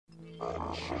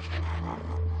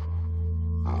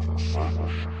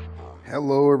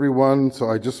Hello everyone, so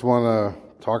I just want to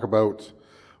talk about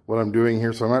what I'm doing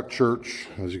here. So I'm at church,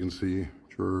 as you can see,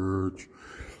 church.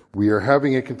 We are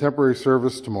having a contemporary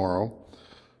service tomorrow.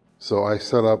 So I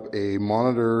set up a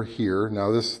monitor here.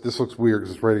 Now this looks weird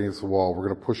because it's right against the wall. We're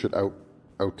going to push it out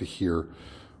to here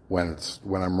when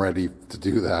I'm ready to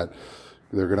do that.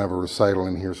 They're going to have a recital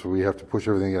in here, so we have to push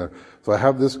everything out. So I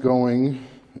have this going.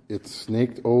 It's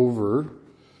snaked over.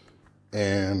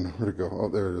 And where'd it go? Oh,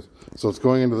 there it is. So it's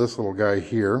going into this little guy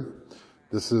here.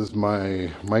 This is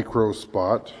my micro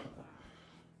spot.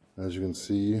 As you can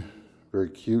see, very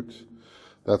cute.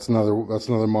 That's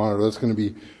another monitor. That's going to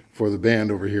be for the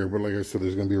band over here. But like I said,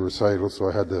 there's going to be a recital, so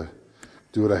I had to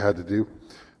do what I had to do.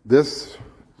 This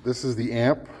is the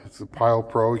amp. It's a Pile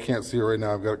Pro. You can't see it right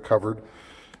now. I've got it covered.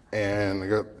 And I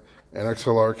got an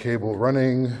XLR cable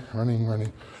running.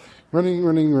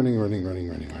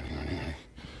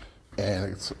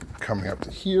 And it's coming up to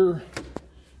here,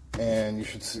 and you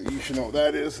should know what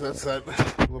that is. That's that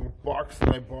little box that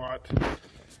I bought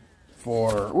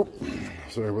for.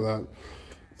 Sorry about that.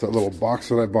 It's that little box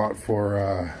that I bought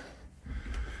for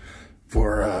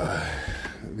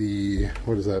the,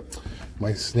 what is that?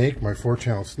 My snake, my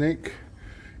 4-channel snake,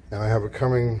 and I have it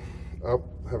coming up.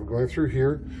 Have it going through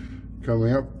here,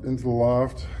 coming up into the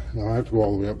loft. Now I have to go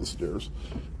all the way up the stairs.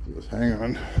 So just hang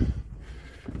on.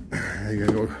 You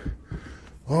gotta go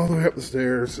all the way up the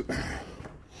stairs,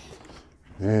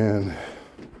 and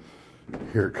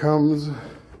here it comes.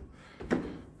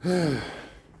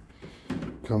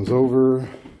 Comes over,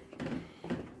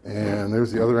 and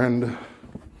there's the other end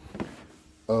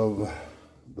of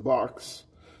the box,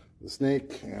 the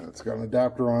snake, and it's got an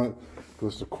adapter on it.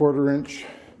 Goes to 1/4 inch,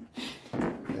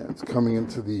 and it's coming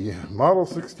into the Model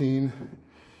 16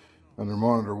 under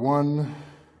monitor 1,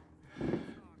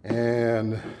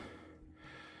 and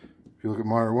if you look at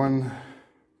monitor 1,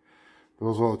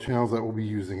 those are all the channels that will be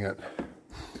using it.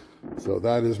 So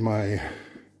that is my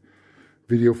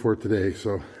video for today.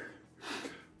 So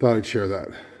thought I'd share that.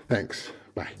 Thanks.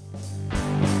 Bye.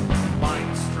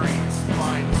 Mind strains,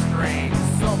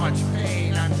 so much pain.